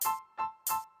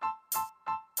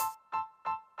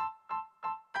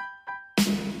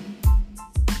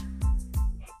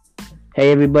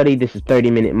Hey everybody, this is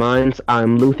 30 Minute Minds.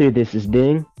 I'm Luther, this is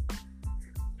Ding.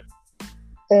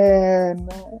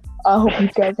 And I hope you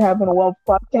guys are having a well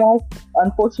podcast.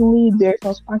 Unfortunately, there's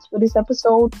no sponsor for this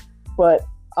episode, but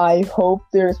I hope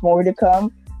there's more to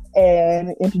come.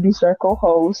 And introduce our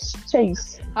co-host,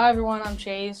 Chase. Hi everyone, I'm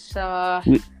Chase.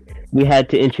 We had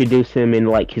to introduce him in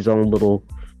like his own little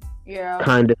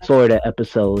kind of sort of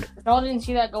episode. If y'all didn't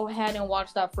see that, go ahead and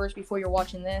watch that first before you're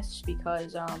watching this,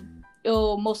 because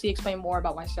it'll mostly explain more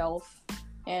about myself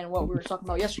and what we were talking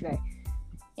about yesterday.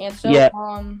 And so,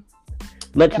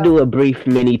 let's do a brief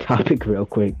mini topic real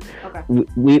quick. Okay.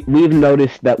 We've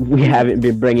noticed that we haven't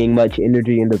been bringing much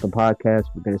energy into the podcast.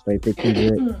 We're going to start fixing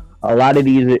it. A lot of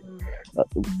these,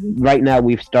 right now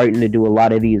we've starting to do a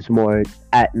lot of these more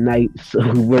at night, so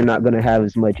we're not going to have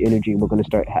as much energy. We're going to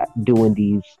start doing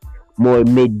these more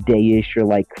midday-ish or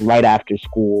like right after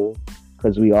school,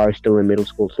 because we are still in middle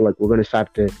school. So like we're going to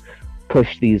have to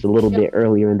push these a little bit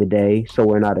earlier in the day so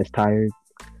we're not as tired.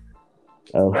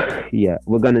 Oh, yeah,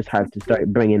 we're going to have to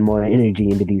start bringing more energy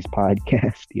into these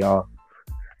podcasts, y'all.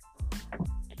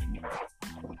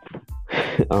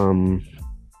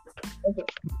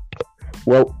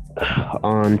 Well,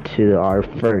 on to our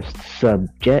first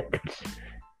subject.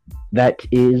 That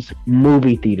is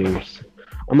movie theaters.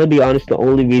 I'm going to be honest, the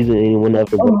only reason anyone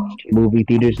ever goes to movie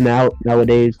theaters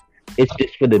nowadays, it's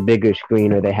just for the bigger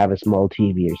screen or they have a small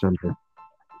TV or something.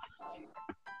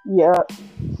 Yeah.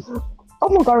 Oh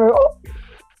my god,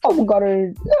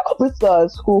 it's a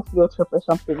school field trip or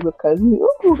something because we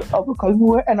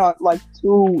went on like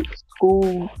two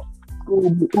school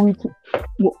movie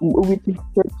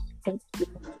trips.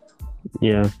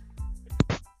 Yeah.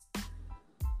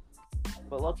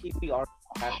 But lucky we are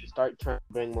have to start trying to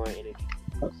bring more energy.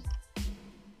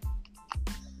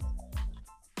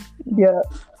 Yeah.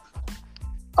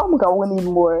 Oh my god, we need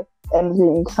more energy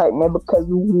and excitement because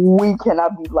we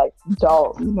cannot be like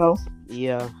dull, you know?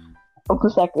 Yeah.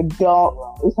 It's like a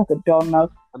dull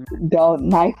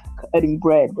knife cutting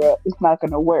bread, bro. It's not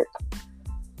gonna work.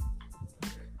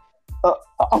 Oh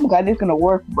my god, it's gonna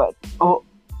work, but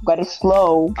it's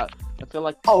slow. I feel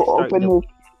like open with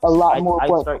a lot more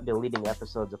work. I'd start deleting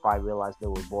episodes if I realized they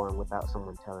were boring without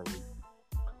someone telling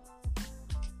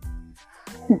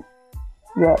me.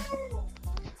 Yeah.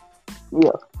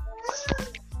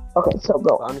 Okay, so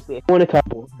go. Honestly, if I want to talk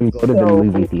and go to the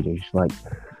movie theaters. Like,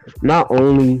 not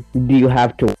only do you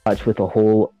have to watch with a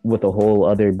whole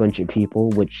other bunch of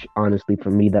people, which honestly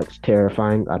for me that's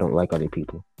terrifying. I don't like other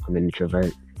people. I'm an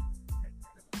introvert.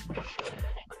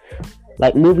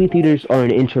 Like, movie theaters are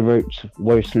an introvert's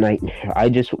worst nightmare. I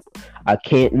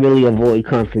can't really avoid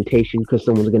confrontation because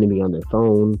someone's going to be on their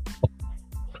phone.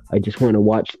 I just want to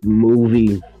watch the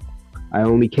movie. I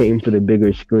only came for the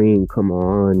bigger screen. Come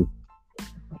on.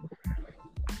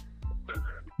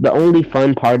 The only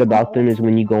fun part about them is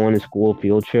when you go on a school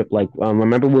field trip. Like,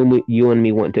 remember when you and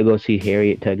me went to go see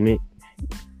Harriet Tubman?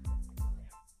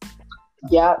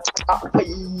 Yeah, I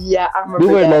remember We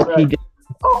were that. low-key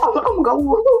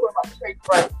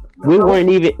We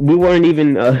We weren't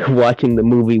even watching the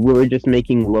movie. We were just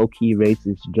making low-key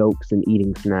racist jokes and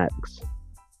eating snacks.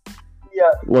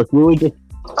 Yeah. Look, we were just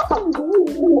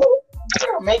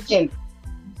making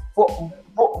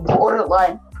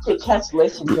borderline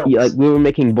cancellation jokes. Yeah, like we were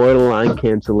making borderline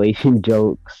cancellation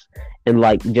jokes, and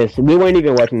like we weren't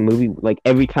even watching the movie. Like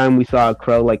every time we saw a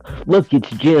crow, like, look,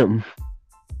 it's Jim,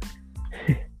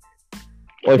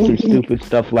 or some stupid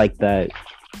stuff like that.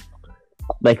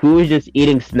 Like we were just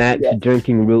eating snacks,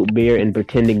 drinking root beer, and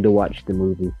pretending to watch the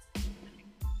movie.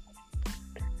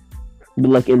 But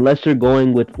like, unless you're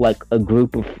going with like a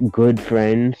group of good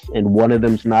friends, and one of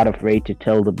them's not afraid to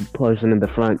tell the person in the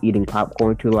front eating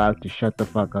popcorn too loud to shut the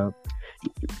fuck up,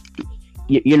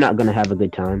 you're not gonna have a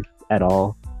good time at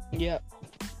all. Yeah.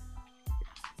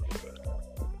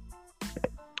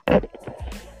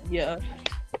 Yeah.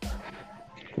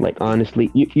 Like honestly,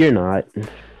 you're not.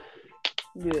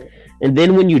 Yeah. And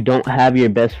then when you don't have your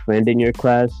best friend in your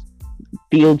class,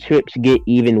 field trips get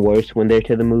even worse when they're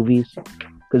to the movies.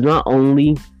 Because not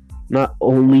only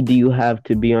do you have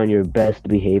to be on your best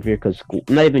behavior, because school,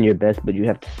 not even your best, but you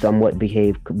have to somewhat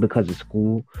behave because of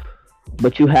school,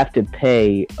 but you have to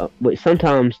pay, but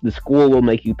sometimes the school will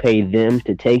make you pay them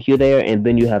to take you there, and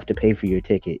then you have to pay for your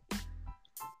ticket.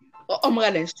 Oh my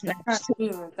god, it's snacks.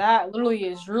 That literally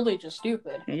is really just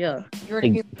stupid. Yeah. You're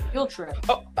gonna get a field trip.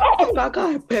 Oh my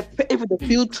god, pay for the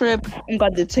field trip, and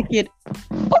got the ticket,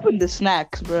 open the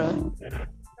snacks, bro.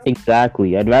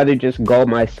 Exactly. I'd rather just go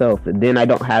myself, and then I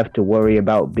don't have to worry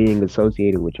about being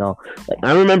associated with y'all. Like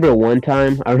I remember one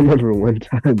time,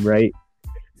 right?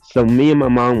 So me and my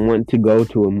mom went to go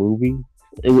to a movie,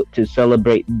 to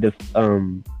celebrate the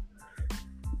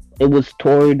It was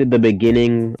toward the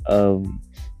beginning of.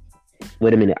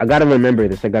 Wait a minute. I gotta remember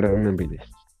this.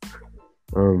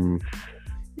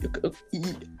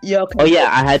 Yeah. Okay. Oh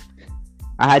yeah,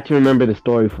 I had to remember the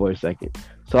story for a second.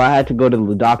 So I had to go to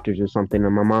the doctors or something,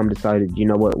 and my mom decided, you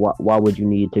know what? Why would you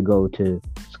need to go to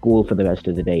school for the rest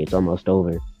of the day? It's almost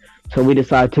over. So we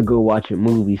decided to go watch a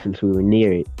movie since we were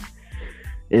near it,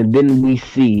 and then we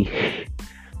see,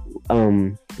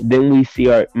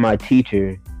 my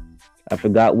teacher. I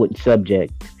forgot what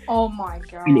subject. Oh my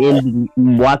god!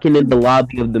 Walking in the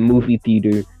lobby of the movie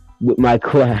theater with my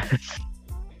class.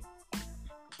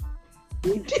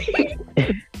 I'm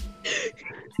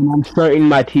certain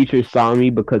my teacher saw me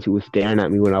because he was staring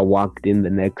at me when I walked in the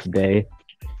next day.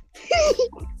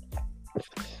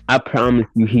 I promise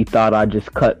you, he thought I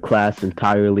just cut class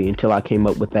entirely until I came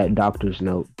up with that doctor's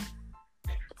note.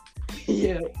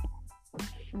 Yeah.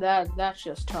 That's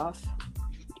just tough.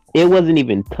 It wasn't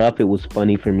even tough. It was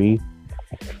funny for me.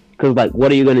 Cause like,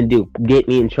 what are you gonna do? Get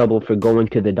me in trouble for going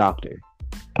to the doctor?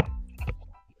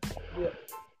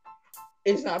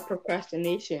 It's not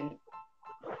procrastination.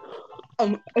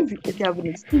 If you have an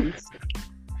excuse.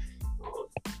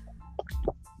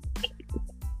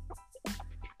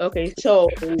 Okay, so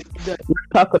let's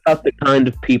talk about the kind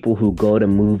of people who go to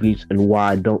movies and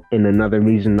why don't, and another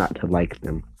reason not to like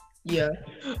them. Yeah.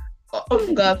 Oh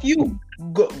my god, if you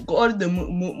go to the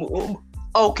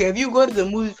if you go to the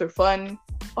movies for fun,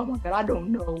 oh my god, I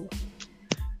don't know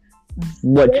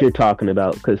what you're talking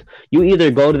about, because you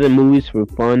either go to the movies for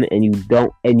fun and you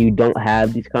don't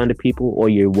have these kind of people, or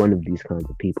you're one of these kinds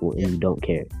of people and you don't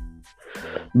care.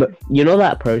 But you know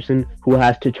that person who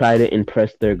has to try to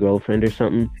impress their girlfriend or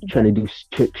something, trying to do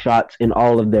trick shots, and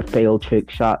all of their failed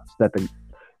trick shots that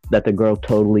the girl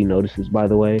totally notices, by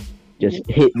the way, just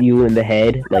hit you in the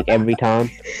head like every time.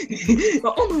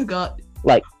 Oh my god.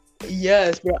 Like,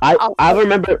 yes, bro. I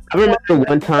remember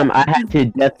one time I had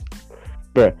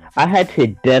to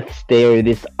death stare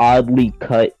this oddly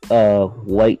cut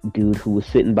white dude who was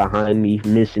sitting behind me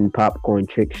missing popcorn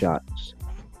trick shots.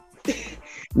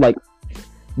 Like,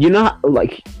 you know,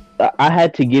 like, I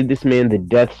had to give this man the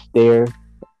death stare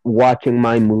watching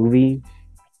my movie.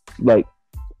 Like,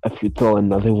 if you throw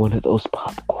another one of those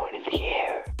popcorn in the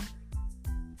air,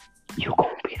 you gonna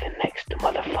be the next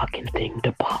motherfucking thing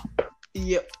to pop.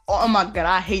 Yeah. Oh my god,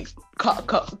 I hate I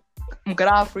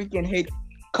freaking hate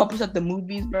couples at the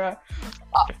movies, bro.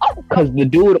 Because the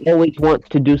dude always wants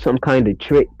to do some kind of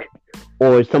trick,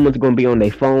 or someone's gonna be on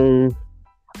their phone.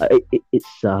 It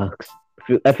sucks.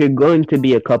 If you're going to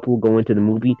be a couple going to the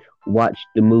movie, watch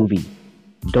the movie.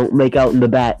 Don't make out in the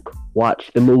back.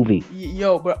 Watch the movie.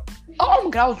 Yo, bro. Oh my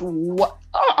god, I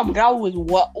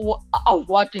was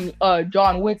watching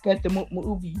John Wick at the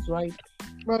movies, right?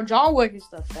 Bro, John Wick is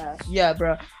the best. Yeah,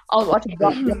 bro. I was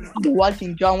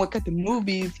watching John Wick at the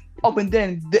movies. Oh, and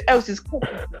then the else is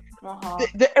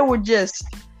it was just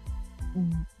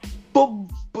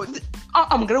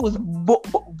it was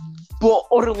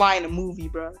borderline a movie,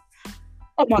 bro.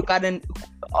 Oh my god, and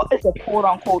it's a quote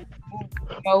unquote movie,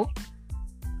 you know?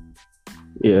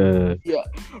 Yeah.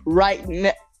 Right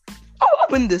now,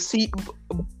 up in the seat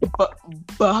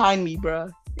behind me, bro.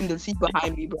 In the seat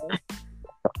behind me, bro.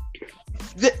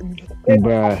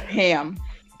 Bruh. Ham.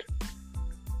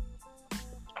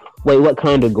 Wait, what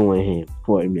kind of going ham?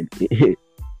 For a minute.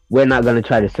 We're not gonna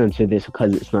try to censor this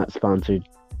because it's not sponsored.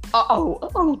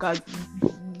 Oh god.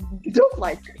 You don't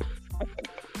like it.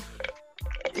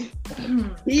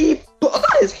 He put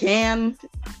his hand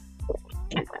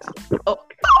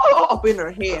up in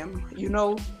her ham, you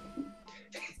know?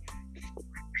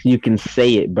 You can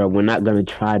say it, but we're not gonna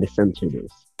try to censor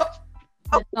this.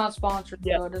 It's not sponsored,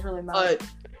 so it doesn't really matter.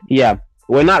 Yeah,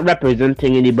 we're not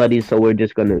representing anybody, so we're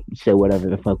just gonna say whatever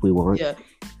the fuck we want. Yeah,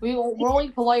 we're only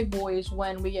polite boys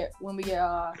when we get. We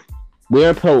are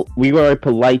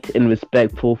polite and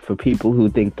respectful for people who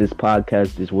think this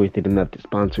podcast is worth it enough to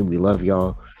sponsor. We love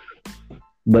y'all,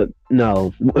 but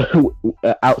no,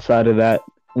 outside of that,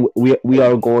 we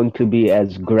are going to be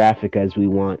as graphic as we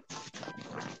want.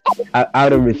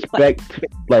 Out of respect,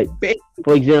 like,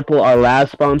 for example, our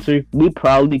last sponsor, we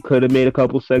probably could have made a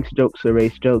couple sex jokes or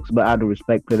race jokes, but out of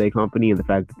respect for their company and the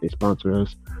fact that they sponsor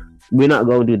us, we're not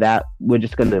going to do that. We're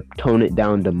just going to tone it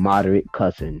down to moderate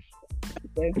cussing.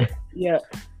 Yeah.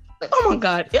 Oh my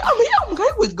god. Oh my god,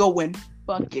 it was going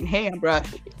fucking ham, bro.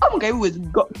 Oh my god, it was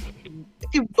going.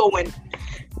 Oh my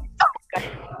god,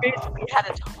 basically had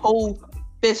its whole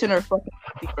fist in her fucking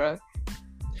body, bro.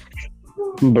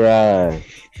 Bruh.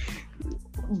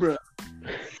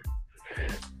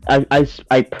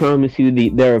 I promise you,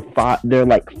 there are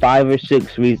like 5 or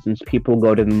 6 reasons people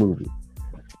go to the movie.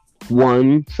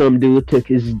 One, some dude took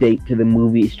his date to the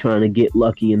movies trying to get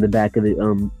lucky in the back of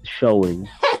the showing.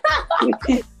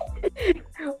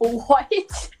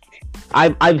 What?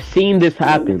 I've seen this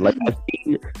happen. Like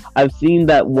I've seen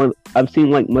that one. I've seen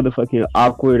like motherfucking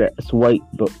awkward ass white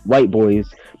boys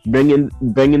bringing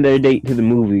their date to the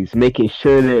movies, making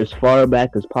sure they're as far back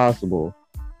as possible,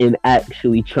 and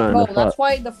actually trying to fuck. That's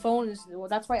why the phone is. Well,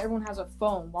 that's why everyone has a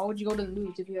phone. Why would you go to the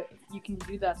movies if you can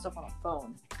do that stuff on a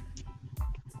phone?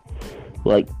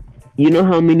 Like, you know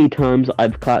how many times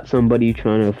I've caught somebody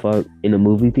trying to fuck in a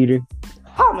movie theater?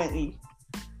 How many?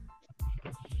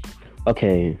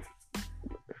 Okay.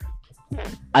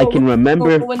 I can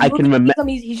remember.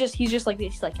 He's just like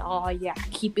this. He's like, oh yeah,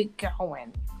 keep it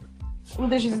going.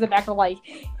 There's just in the back of like,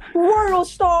 world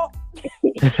stop.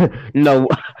 No,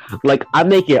 like I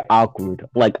make it awkward.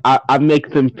 Like I make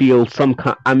them feel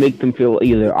I make them feel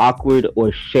either awkward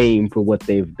or shame for what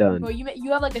they've done. Bro,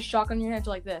 you have like a shotgun in your hands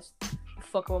like this. You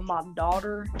fucking with my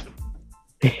daughter.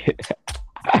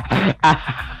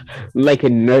 Like a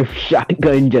Nerf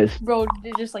shotgun, just. Bro,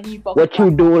 just like you. What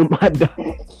you doing, my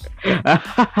dog?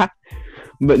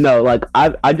 But no, like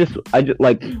I just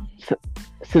like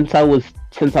since I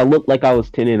looked like I was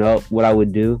 10 up, what I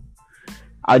would do,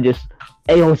 hey,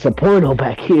 yo, it's a porno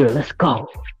back here. Let's go.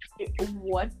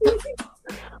 What?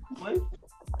 What?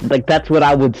 Like that's what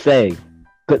I would say,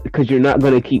 because you're not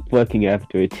gonna keep fucking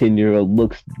after a 10-year-old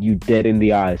looks you dead in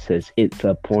the eye, says it's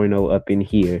a porno up in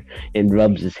here, and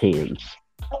rubs his hands.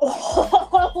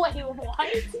 Oh, wait, what?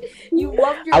 You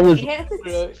rubbed your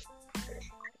hands?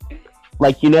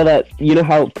 Like, you know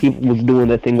how people was doing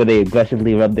the thing where they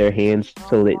aggressively rub their hands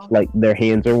so that like their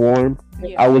hands are warm?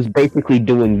 Yeah. I was basically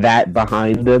doing that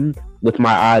behind them with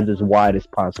my eyes as wide as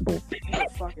possible. You're a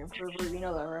fucking pervert, you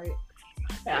know that, right?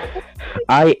 Yeah.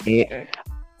 I am.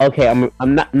 Okay, I'm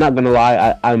not gonna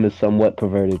lie, I'm a somewhat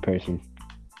perverted person.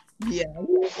 Yeah.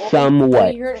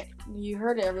 Somewhat. You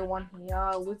heard it, everyone.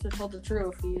 Yeah, Luther told the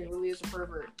truth. He really is a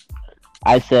pervert.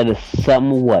 I said a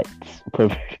somewhat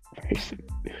perverted person.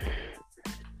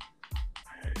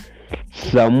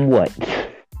 Somewhat.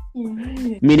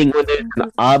 Meaning when there's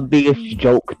an obvious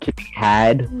joke to be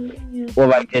had,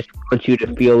 or I just want you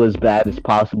to feel as bad as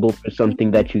possible for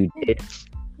something that you did.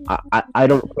 I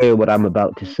don't care what I'm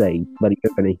about to say, but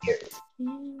you're gonna hear it.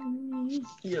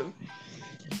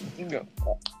 Yeah.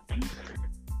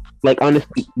 Like,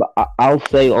 honestly, I'll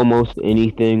say almost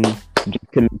anything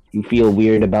just to make you feel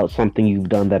weird about something you've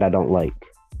done that I don't like.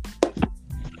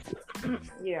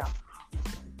 Yeah.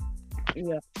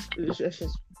 Yeah. It's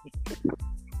just...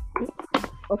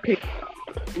 Okay.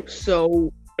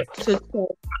 So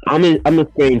I'm a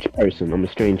strange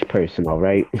person. All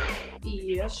right.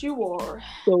 Yes, you are.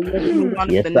 So let's move on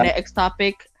to the next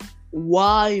topic.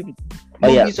 Why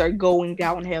movies are going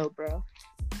downhill, bro?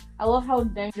 I love how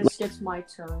Dan just skips my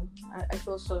turn. I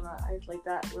feel so not. Like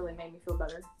that really made me feel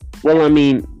better. Well, I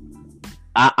mean,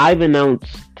 I've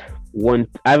announced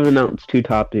 2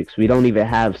 topics. We don't even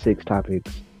have 6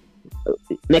 topics.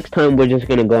 Next time we're just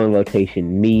gonna go in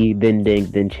rotation. Me, then Ding,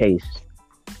 then Chase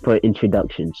for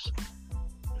introductions.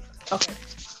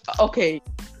 Okay.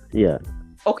 Yeah.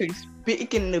 Okay.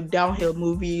 Speaking of downhill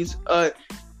movies,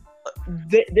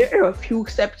 there are a few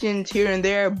exceptions here and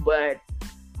there, but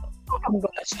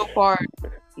so far,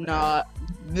 nah,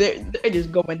 they're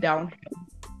just going downhill.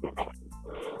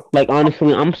 Like,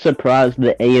 honestly, I'm surprised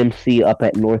the AMC up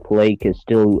at North Lake is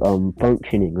still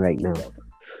functioning right now.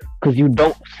 Because you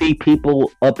don't see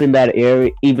people up in that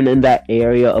area, even in that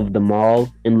area of the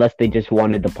mall, unless they just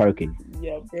wanted the parking.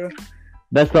 Yeah, bro.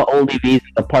 That's the only reason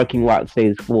the parking lot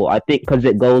stays full. I think because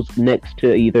it goes next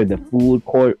to either the food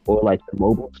court or, like, the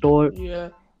mobile store. Yeah.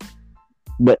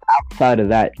 But outside of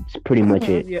that, it's pretty much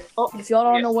it. Yeah. Oh, if y'all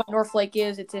don't know what North Lake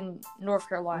is, it's in North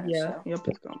Carolina. Yeah. So. Yep.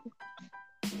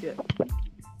 Yeah.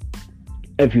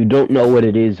 If you don't know what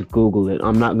it is, Google it.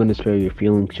 I'm not going to spare your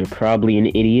feelings. You're probably an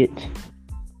idiot.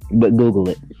 But Google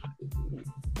it.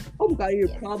 Oh my God, you're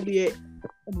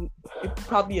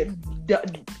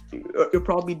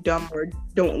probably dumb or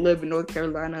don't live in North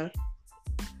Carolina.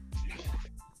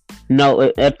 No,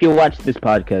 if you watch this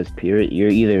podcast, period, you're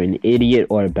either an idiot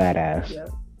or a badass. Yeah.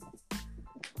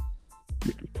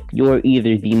 You're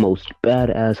either the most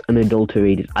badass,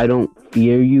 unadulterated, I don't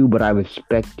fear you, but I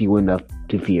respect you enough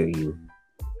to fear you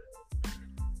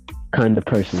kind of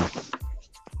person.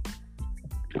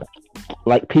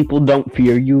 Like, people don't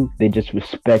fear you, they just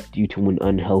respect you to an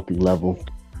unhealthy level.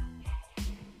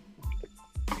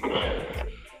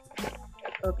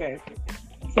 Okay.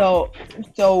 So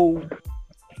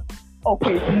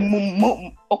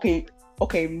okay,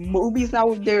 okay, movies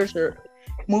nowadays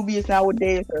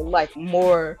are like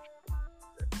more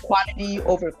quantity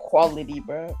over quality,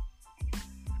 bro.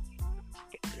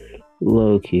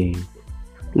 Low key.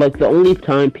 Like the only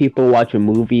time people watch a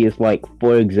movie is like,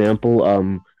 for example,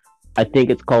 I think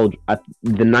it's called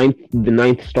the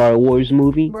ninth Star Wars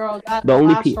movie. Bro, that The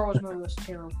only last pe- Star Wars movie was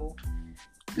terrible.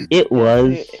 It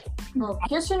was. Bro,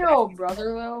 kissing your own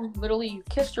brother though, literally you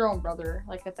kissed your own brother,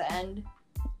 like at the end.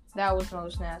 That was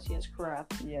most nasty as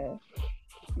crap. Yeah.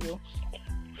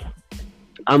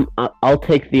 I'll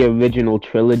take the original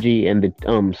trilogy and the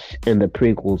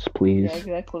prequels, please. Yeah,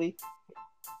 exactly.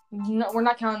 No, we're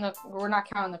not counting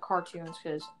the cartoons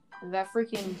because that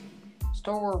freaking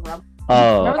Star Wars Rebel.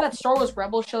 Remember Oh, that Star Wars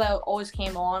Rebel show that always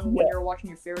came on when you were watching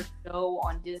your favorite show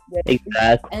on Disney?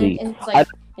 exactly. And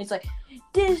it's like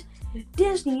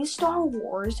Disney Star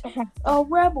Wars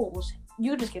Rebels.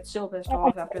 You just get so pissed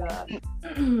off after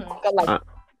that.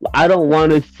 I don't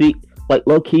want to see, like,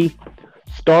 low key.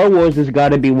 Star Wars has got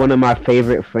to be one of my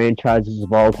favorite franchises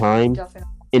of all time, Definitely.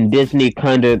 and Disney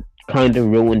kind of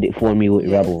ruined it for me with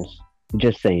Yeah. Rebels.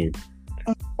 Just saying.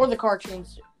 Or the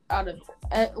cartoons out of.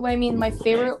 I mean, my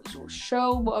favorite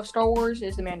show of Star Wars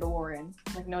is The Mandalorian.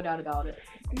 Like, no doubt about it.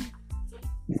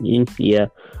 Yeah.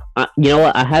 You know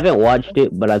what? I haven't watched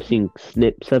it, but I've seen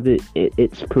snips of it.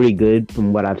 It's pretty good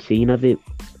from what I've seen of it.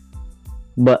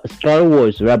 But Star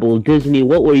Wars Rebel Disney,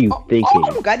 what were you thinking?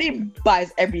 Oh my god, it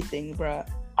buys everything, bro.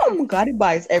 Oh my god, it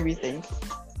buys everything.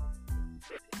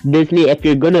 Disney, if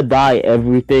you're gonna buy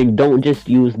everything, don't just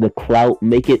use the clout.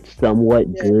 Make it somewhat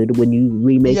Yeah. good when you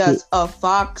remake it. Yes,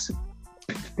 Fox,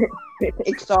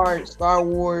 Pixar, Star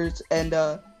Wars, and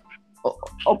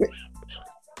okay.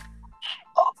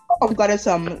 Oh my god, there's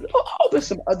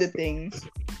some other things.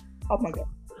 Oh my god.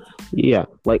 Yeah,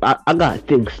 like I got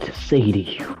things to say to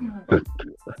you.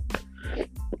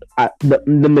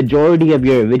 The majority of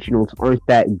your originals aren't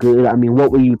that good. I mean,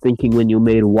 what were you thinking when you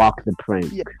made Walk the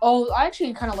Prank? Yeah. Oh, I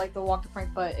actually kind of like the Walk the Prank,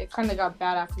 but it kind of got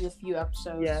bad after a few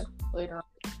episodes Yeah. later.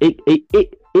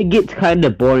 It gets kind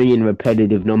of boring and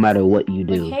repetitive no matter what you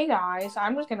do. Like, hey guys,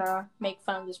 I'm just gonna make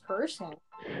fun of this person.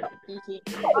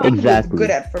 Exactly.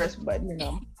 Good at first, but you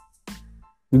know.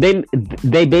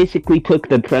 They basically took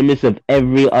the premise of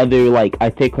every other, like, I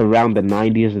think around the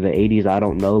 90s or the 80s, I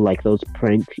don't know, like those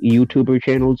prank YouTuber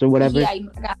channels or whatever. Yeah,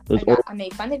 Those I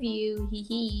made fun of you. Hee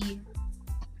hee.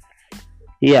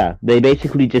 Yeah, they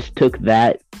basically just took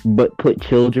that, but put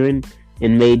children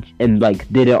and did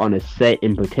it on a set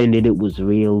and pretended it was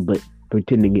real, but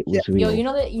pretending it was real.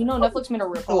 Yo, you know Netflix made a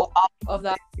ripoff of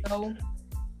that show.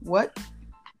 What?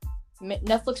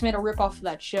 Netflix made a ripoff of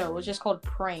that show. It was just called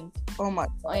Pranked, Oh my.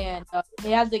 and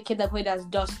they had the kid that played as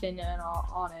Dustin and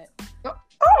on it.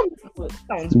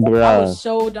 Sounds I Bruh. was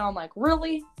so dumb. Like,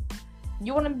 really?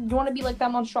 You wanna be like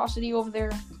that monstrosity over there?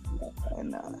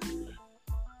 no.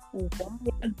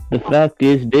 The fact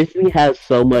is, Disney has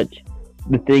so much.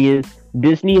 The thing is,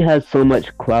 Disney has so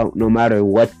much clout. No matter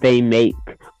what they make,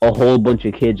 a whole bunch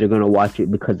of kids are gonna watch it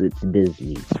because it's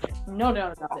Disney. No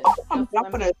doubt about it. I'm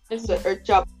gonna Disney- search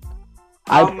up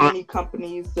how many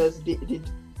companies does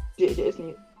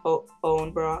Disney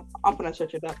own, bro. I'm gonna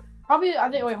search it up. Probably. I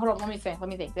think. Wait, hold on. Let me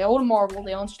think. They own Marvel.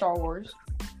 They own Star Wars.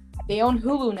 They own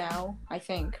Hulu now. I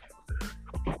think.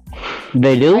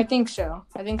 They do. I think so.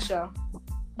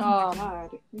 God.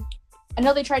 I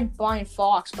know they tried buying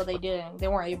Fox, but they didn't. They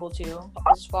weren't able to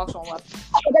because Fox won't let them.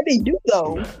 Oh, that they do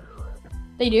though.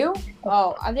 They do?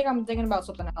 Oh, I think I'm thinking about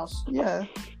something else. Yeah.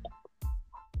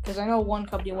 Because I know one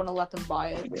company wouldn't let them buy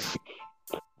it.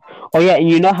 Oh yeah, and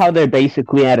you know how they're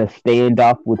basically at a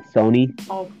standoff with Sony.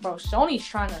 Oh, bro,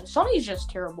 Sony's just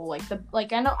terrible.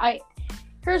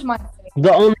 Here's my thing.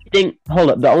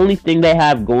 The only thing they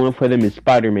have going for them is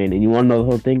Spider-Man, and you want to know the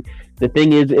whole thing? The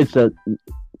thing is, it's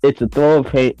a throw of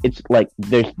hate. It's like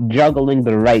they're juggling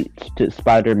the rights to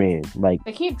Spider-Man. Like,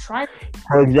 They keep trying.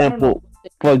 for example,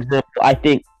 I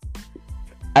think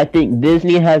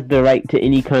Disney has the right to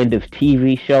any kind of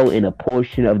TV show and a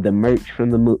portion of the merch from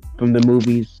the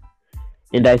movies,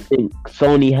 and I think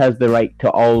Sony has the right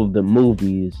to all of the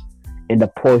movies and a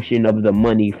portion of the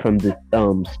money from the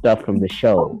stuff from the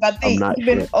show. But they I'm not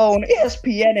even sure. own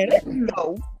ESPN and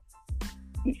no.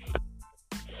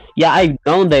 Yeah, I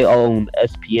know they own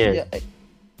SPN. Yeah.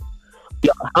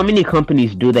 Yo, how many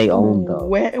companies do they own though?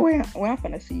 Where I'm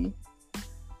gonna see.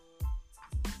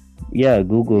 Yeah,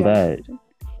 Google Yeah. that.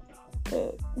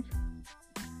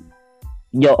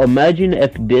 Yo, imagine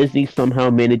if Disney somehow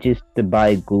manages to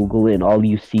buy Google and all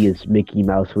you see is Mickey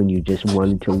Mouse when you just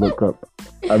wanted to look up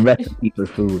a recipe for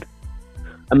food.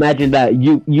 Imagine that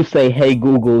you say, "Hey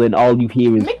Google," and all you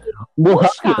hear is Mickey Well, hi,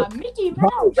 Whooshka, Mickey hi,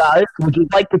 Mouse. guys. Would you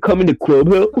like to come into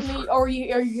Clubhouse? Are you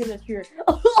gonna hear?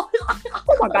 Oh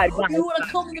my god, guys. You wanna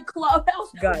come in the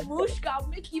clubhouse? Guys. Whooshka,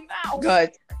 Mickey Mouse. Guys,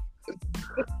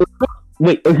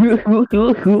 Wait,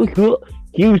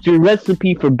 here's your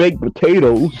recipe for baked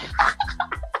potatoes.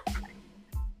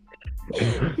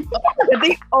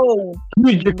 they own.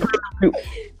 Here's your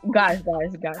Guys. Oh,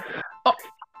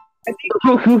 I think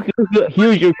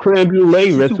here's your creme brulee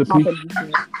two recipe. companies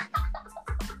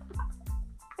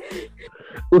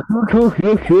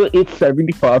here. It's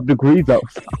 75 degrees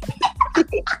outside.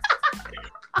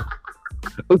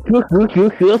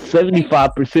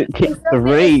 75% chance of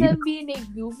rain. Instead of being named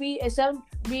Goofy, instead of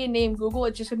being named Google,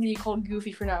 it's just gonna be called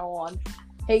Goofy from now on.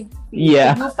 Hey,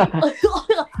 Yeah. Goofy.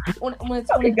 when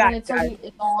it's Okay, guys. it's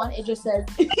on, it just says,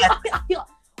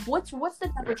 what's the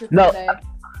temperature for No. today?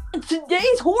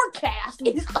 Today's Horcast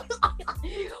is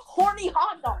horny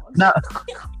hot dogs.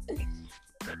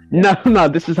 No,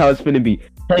 this is how it's gonna be.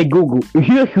 Hey Google,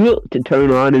 to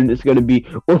turn on, and it's gonna be,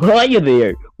 well, hiya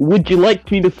there. Would you like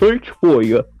me to search for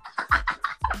you?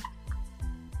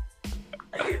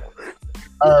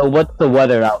 What's the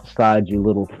weather outside, you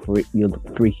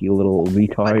freaky little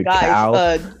retard cow?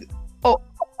 Guys,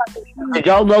 Did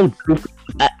y'all know Goofy?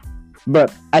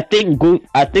 But I think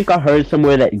I heard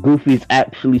somewhere that Goofy's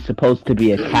actually supposed to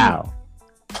be a cow.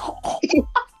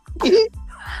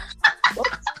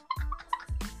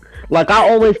 Like, I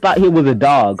always thought he was a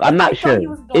dog. I'm not sure.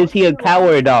 Is he a cow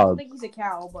or a I don't dog? think he's a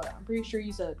cow, but I'm pretty sure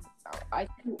he's a. I'm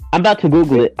about to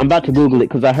Google it.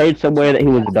 Because I heard somewhere that he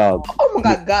was a dog. oh my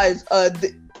god, guys.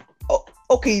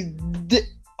 Okay.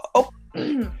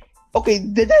 Okay.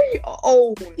 Did they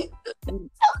own?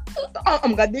 Oh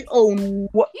my god, they own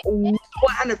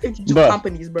 152 Bruh.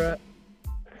 companies, bro.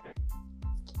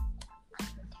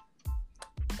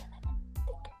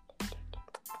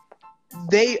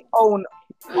 They own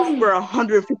over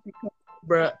 150 companies,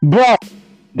 bro. Bro!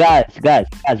 Guys.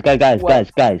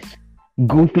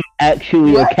 Goofy's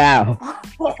actually What? a cow.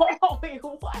 Wait,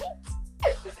 what?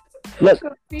 Look,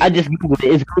 I just Googled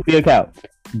it. Is Goofy a cow?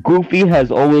 Goofy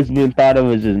has always been thought of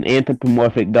as an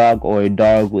anthropomorphic dog or a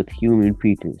dog with human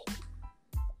features.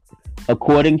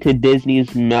 According to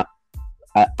Disney's Mouse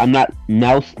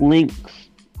Links.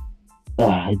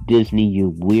 Disney, you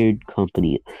weird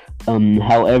company.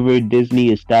 However,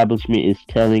 Disney establishment is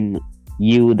telling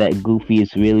you that Goofy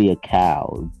is really a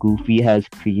cow. Goofy was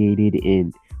created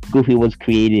in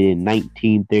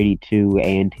 1932,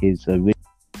 and his original.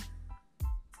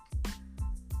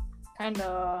 Kind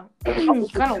of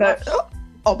Cut.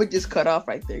 Oh, we just cut off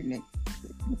right there, Nick.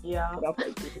 yeah. Cut off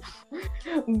right there.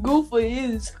 Goofy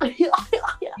is.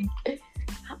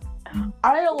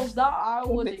 I always thought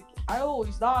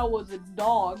I was a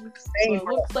dog. Same, But it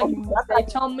looks like they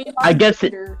tell me. I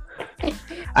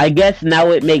guess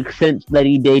now it makes sense that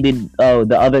he dated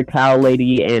the other cow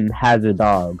lady and has a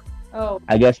dog. Oh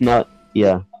I guess not.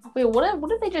 Yeah. wait,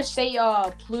 what if they just say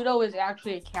Pluto is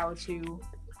actually a cow too?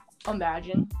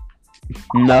 Imagine.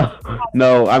 No,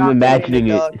 I'm imagining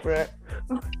it. Dog, bro.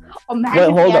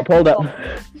 Imagine. Wait,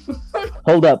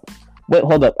 hold up. Wait,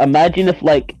 hold up. Imagine if,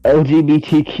 like,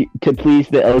 LGBTQ, to please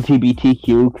the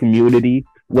LGBTQ community,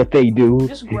 what they do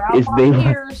Just grab is my they.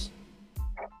 ears.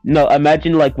 No,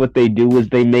 imagine, like, what they do is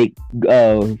they make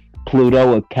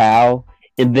Pluto a cow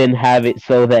and then have it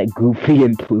so that Goofy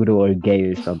and Pluto are gay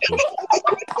or something.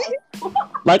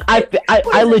 Like,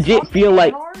 I legit feel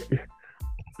like.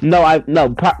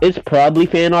 It's probably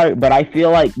fan art, but I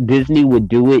feel like Disney would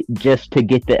do it just to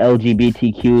get the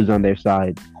LGBTQs on their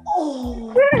side.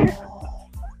 Oh.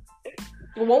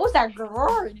 What was that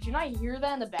grrr? Did you not hear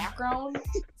that in the background?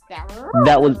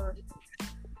 That was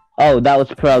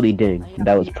probably Ding.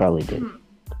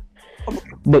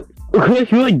 But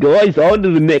guys, on to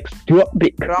the next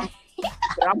topic. I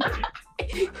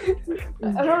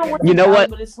don't know what. You know what?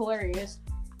 But it's hilarious.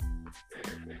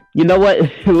 You know what?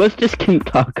 Let's just keep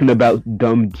talking about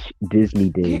dumb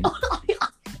Disney things.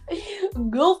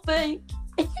 Goofy.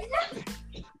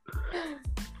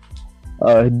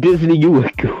 Disney, you a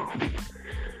goof.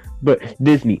 But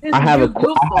Disney, I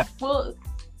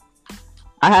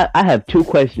have two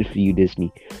questions for you,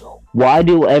 Disney. Why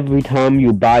do every time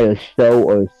you buy a show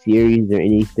or a series or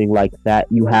anything like that,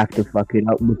 you have to fuck it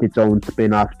up with its own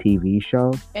spin-off TV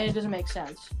show? And it doesn't make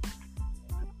sense.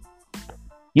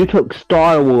 You took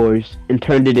Star Wars and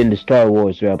turned it into Star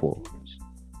Wars Rebels.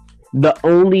 The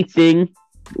only thing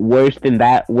worse than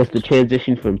that was the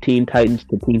transition from Teen Titans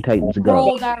to Teen Titans Go.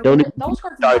 Bro, that was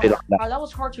Cartoon started Network. on that. That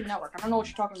was Cartoon Network. I don't know what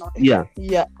you're talking about. Yeah,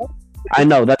 Yeah. I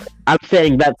know that. I'm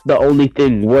saying that's the only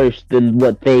thing worse than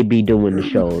what they be doing to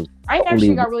shows. I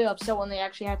actually got really upset when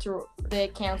they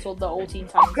canceled the old Teen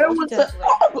Titans. There was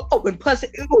and plus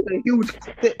it was a huge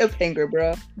cliffhanger,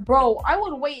 bro. Bro, I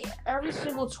would wait every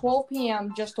single 12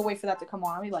 p.m. just to wait for that to come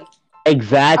on. I'd be like,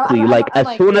 exactly.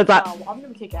 As soon as I'm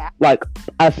gonna kick ass.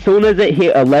 as soon as it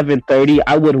hit 11:30,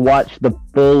 I would watch the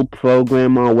full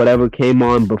program on whatever came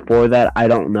on before that. I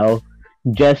don't know,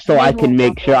 just so I can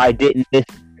make sure I didn't miss.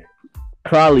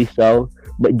 Probably so,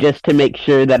 but just to make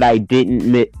sure that I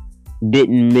didn't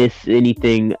miss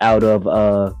anything out of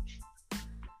the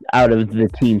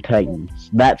Teen Titans.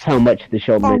 That's how much the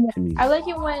show meant to me. I like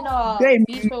it when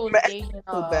Beast Boy was dating.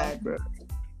 So bad, bro.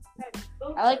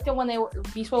 I liked it when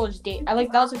Beast Boy was dating. That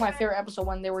was like my favorite episode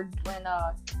when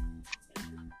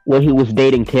he was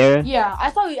dating Tara. Yeah, I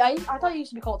thought he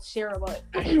used to be called Sarah, but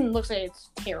looks like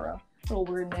it's Tara. A little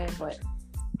weird name, but.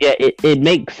 Yeah, it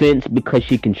makes sense because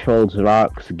she controls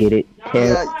rocks. Get it,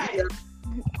 Tara? Yeah.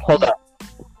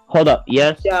 Hold up.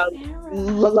 Yes. Yeah,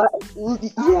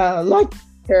 like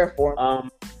Terraform.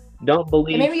 Don't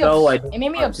believe It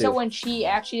made me upset when she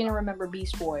actually didn't remember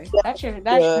Beast Boy. Actually,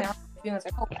 that's feelings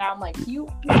like, okay, I'm like, you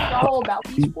know all about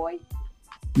Beast Boy?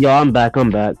 Yo, I'm back.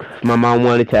 My mom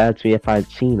wanted to ask me if I'd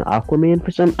seen Aquaman for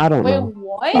some. I don't know.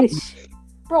 Wait, what?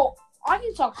 Bro, I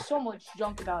can talk so much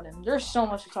junk about him. There's so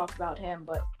much to talk about him,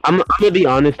 but I'm gonna be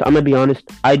honest.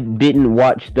 I didn't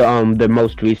watch the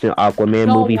most recent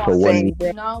Aquaman movie for one reason.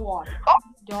 Do not watch.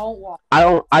 Don't watch.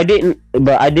 I didn't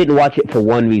watch it for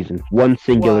one reason. One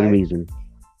singular reason.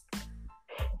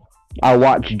 I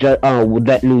watched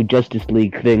that new Justice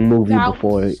League movie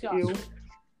before it.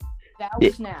 That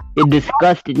was nasty. It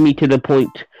disgusted me to the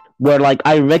point where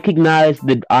I recognized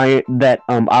that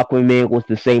Aquaman was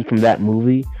the same from that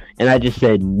movie, and I just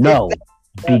said no,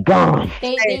 be gone.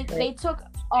 They took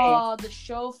the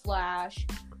show Flash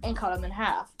and cut him in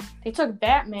half. They took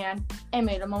Batman and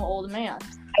made him an old man.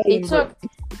 They took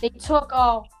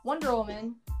Wonder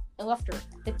Woman and left her.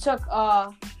 They took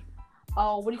what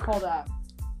do you call that?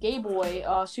 Gay boy,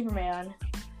 Superman.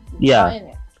 Yeah. In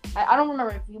it. I don't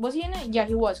remember. Was he in it? Yeah,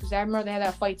 he was, because I remember they had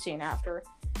that fight scene after.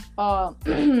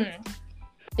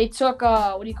 They took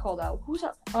what do you call that?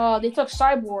 They took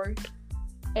Cyborg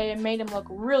and made him look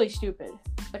really stupid,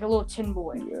 like a little tin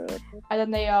boy. Yeah.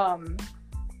 And then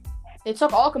they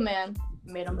took Aquaman,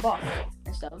 made him buff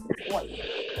instead of white,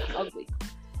 ugly.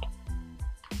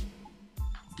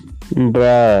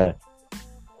 Bruh.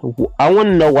 I want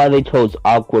to know why they chose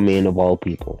Aquaman of all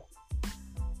people.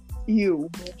 He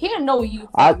didn't know you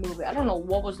for the movie. I don't know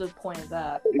what was the point of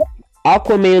that.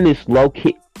 Aquaman is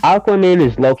low-key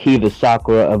the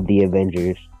Sakura of the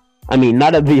Avengers. I mean,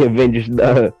 not of the Avengers,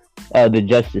 the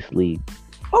Justice League.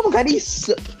 Oh my god, he's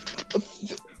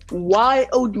why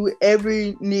do you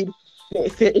ever need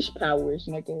fish powers,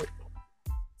 nigga?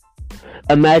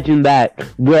 Imagine that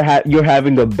you're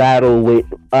having a battle with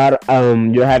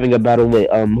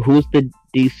who's the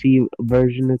DC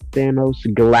version of Thanos,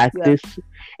 Galactus,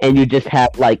 and you just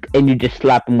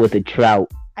slap him with a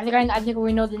trout. I think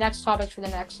we know the next topics for the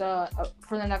next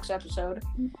episode.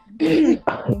 Theories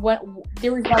about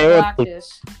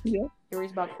Galactus. Yeah.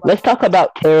 Theories about Galactus. Let's talk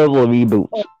about terrible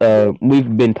reboots.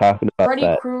 We've been talking about Freddy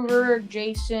that. Krueger,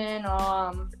 Jason,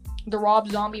 the Rob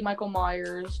Zombie, Michael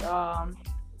Myers.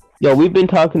 Yo, we've been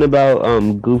talking about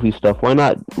goofy stuff. Why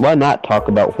not talk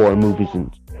about horror movies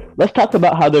and let's talk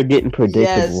about how they're getting predictable.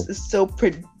 Yes, it's so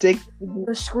predictable.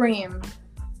 The Scream.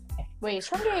 Wait,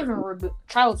 Scream didn't even reboot.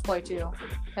 Child's Play too.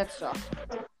 That sucks.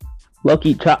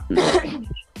 Lucky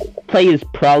Play is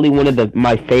probably one of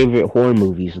my favorite horror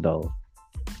movies though.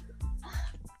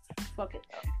 Fuck it.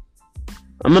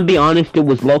 I'm gonna be honest, it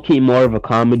was low-key more of a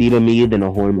comedy to me than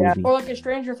a horror movie. Or like a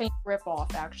Stranger Things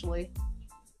ripoff, actually.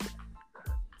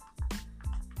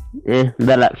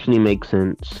 That actually makes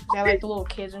sense. Yeah, like the little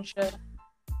kids and shit.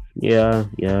 Yeah.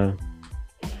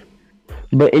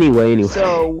 But anyway.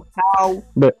 So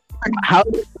how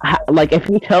if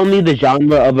you tell me the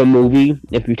genre of a movie,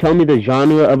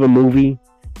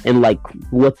 and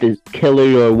what the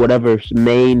killer or whatever's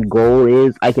main goal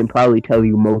is, I can probably tell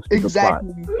you most of the plot.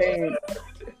 Exactly.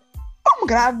 Oh my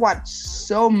god, I've watched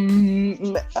so many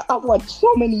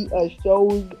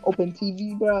shows, open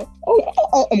TV, bro.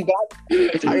 Oh my god,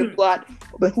 entire plot,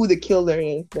 but who the killer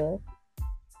is, bro.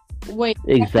 Wait,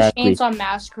 exactly. Chainsaw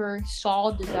Massacre, Saw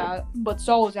did that, but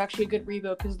Saw was actually a good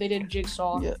reboot because they did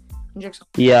Jigsaw.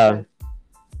 Yeah.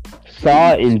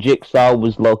 Saw and Jigsaw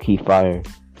was low-key fire.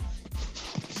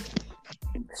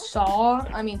 Saw's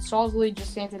literally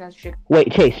just same thing as Jigsaw.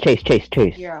 Wait, Chase.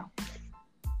 Yeah.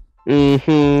 Yeah,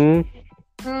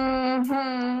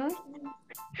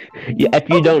 if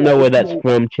you don't know where that's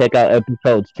from, check out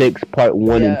episode 6, part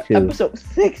 1 and 2. Episode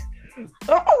 6.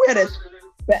 Oh, we had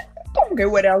I'm okay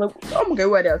with that. I'm okay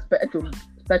with that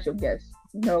special guest.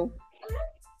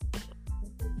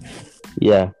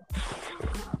 Yeah.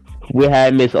 We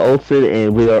had Miss Olsen,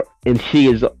 and she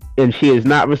is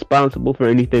not responsible for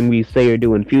anything we say or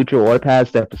do in future or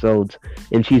past episodes,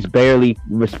 and she's barely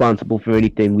responsible for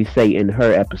anything we say in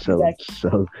her episodes. Exactly.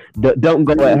 So don't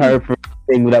go at her for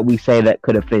anything that we say that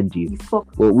could offend you.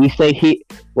 What we say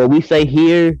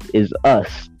here is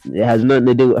us. It has nothing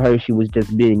to do with her. She was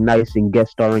just being nice and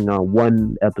guest starring on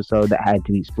one episode that had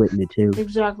to be split into two.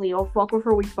 Exactly. I'll fuck with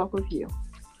her. We fuck with you.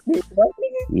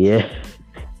 Yeah.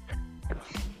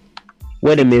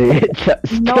 Wait a minute. No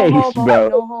Stace, homo. bro.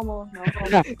 No homo. No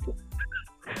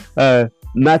homo.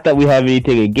 Not that we have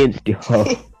anything against y'all.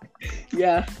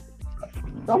 Yeah.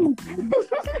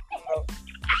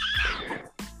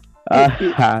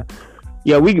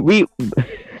 Yeah, we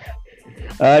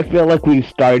I feel like we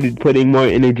started putting more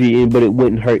energy in, but it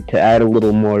wouldn't hurt to add a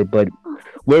little more. But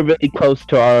we're really close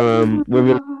to our we're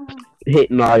really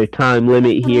hitting our time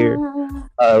limit here.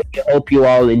 We hope you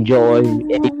all enjoy.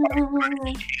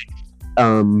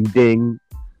 Ding.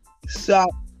 So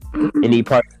Any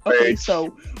part? okay,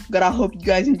 so I hope you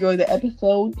guys enjoyed the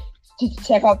episode. Just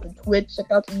check out the Twitch, check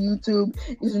out the YouTube.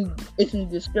 It's in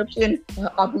the description.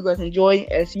 I hope you guys enjoy,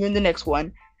 and see you in the next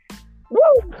one.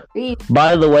 Woo!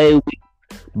 By the way,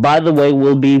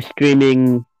 we'll be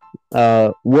streaming.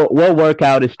 We'll work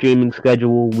out a streaming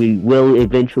schedule. We will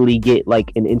eventually get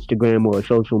like an Instagram or a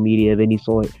social media of any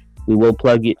sort. We will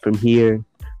plug it from here.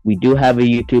 We do have a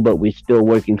YouTube, but we're still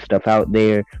working stuff out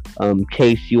there.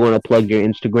 Chase, you want to plug your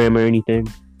Instagram or anything?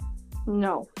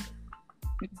 No.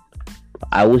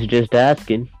 I was just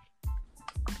asking.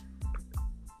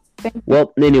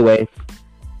 Well, anyway.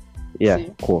 Yeah,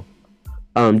 See. cool.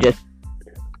 Just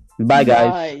bye,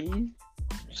 guys.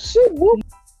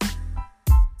 Bye.